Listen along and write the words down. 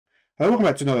Welcome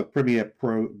back to another Premiere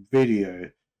Pro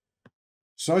video.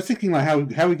 So I was thinking, like, how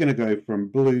are we going to go from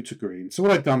blue to green? So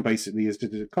what I've done basically is to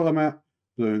do a color map,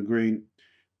 blue and green,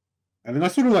 and then I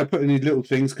sort of like put in these little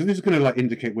things because this is going to like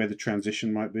indicate where the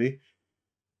transition might be.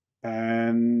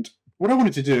 And what I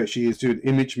wanted to do actually is do an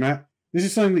image map. This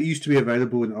is something that used to be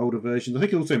available in older versions. I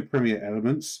think also in Premiere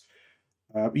Elements.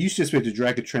 You used to just be able to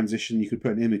drag a transition. You could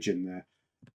put an image in there.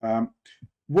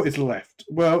 What is left?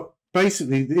 Well,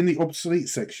 basically, in the obsolete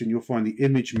section, you'll find the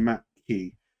image map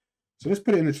key. So let's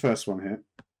put it in this first one here.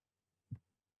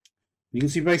 You can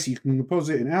see basically you can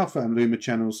composite in alpha and luma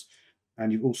channels,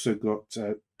 and you've also got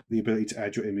the ability to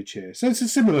add your image here. So it's a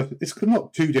similar, it's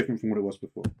not too different from what it was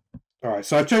before. All right,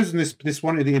 so I've chosen this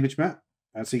one in the image map.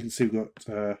 So you can see we've got,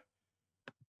 so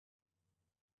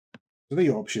there are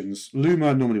your options.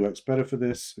 Luma normally works better for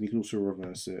this, and you can also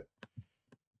reverse it.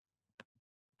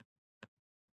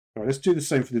 All right, let's do the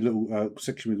same for the little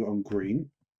section we've got on green.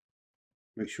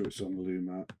 Make sure it's on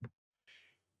Luma.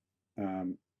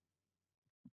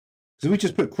 So we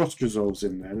just put cross resolves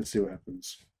in there. Let's see what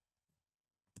happens.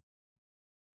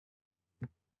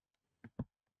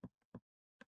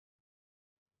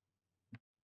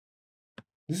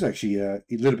 This is actually a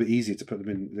little bit easier to put them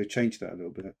in. They changed that a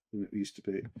little bit than it used to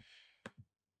be.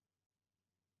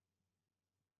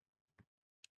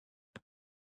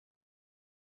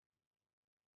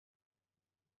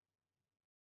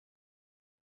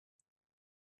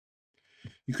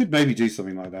 You could maybe do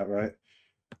something like that, right?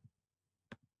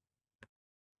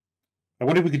 I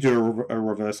wonder if we could do a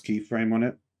reverse keyframe on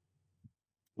it.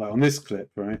 Like on this clip,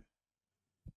 right?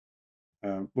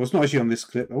 Well, it's not actually on this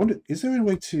clip. I wonder, is there a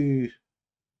way to...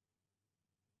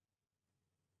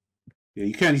 Yeah,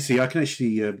 you can. You see, I can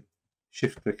actually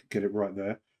shift click and get it right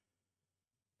there.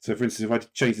 So, for instance, if I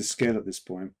change the scale at this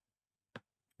point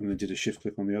and then did a shift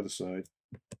click on the other side,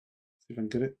 see if I can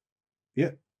get it.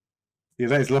 Yeah, yeah,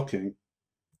 that is locking.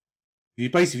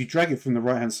 If you drag it from the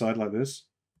right hand side like this,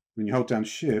 when you hold down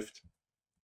shift,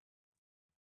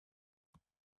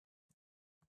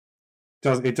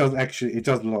 it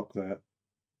does lock that.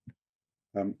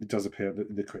 It does appear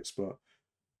at the correct spot.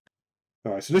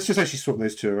 All right, so let's just actually swap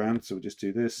those two around. So we'll just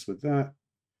do this with that.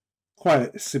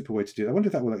 Quite a simple way to do that. I wonder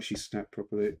if that will actually snap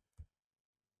properly.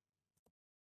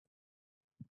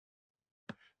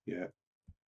 Yeah.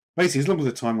 Basically, as long as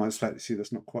the timeline's flat, you see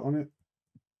that's not quite on it.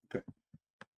 Okay.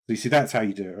 So you see that's how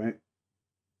you do it, right?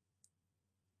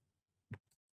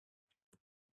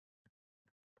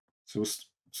 So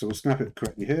we'll snap it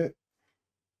correctly here.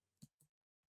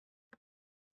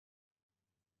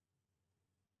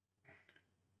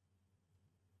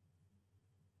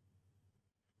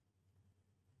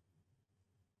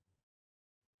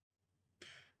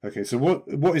 Okay, so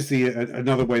what is the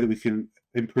another way that we can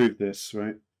improve this,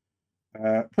 right?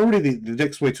 Probably the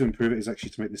next way to improve it is actually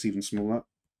to make this even smaller.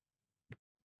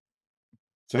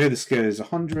 So here the scale is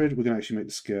 100. We're going to actually make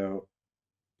the scale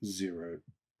 0.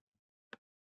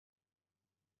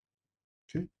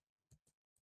 Okay.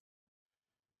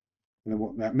 And then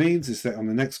what that means is that on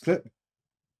the next clip,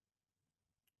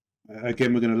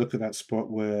 again, we're going to look at that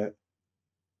spot where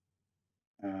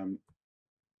see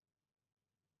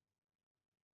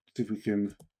if we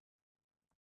can.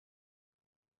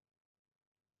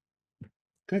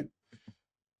 Okay.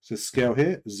 So scale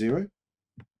here, 0.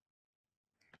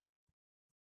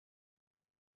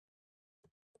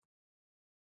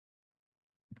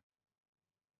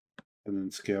 And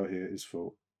then scale here is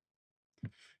full.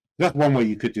 That's one way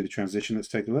you could do the transition. Let's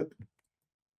take a look.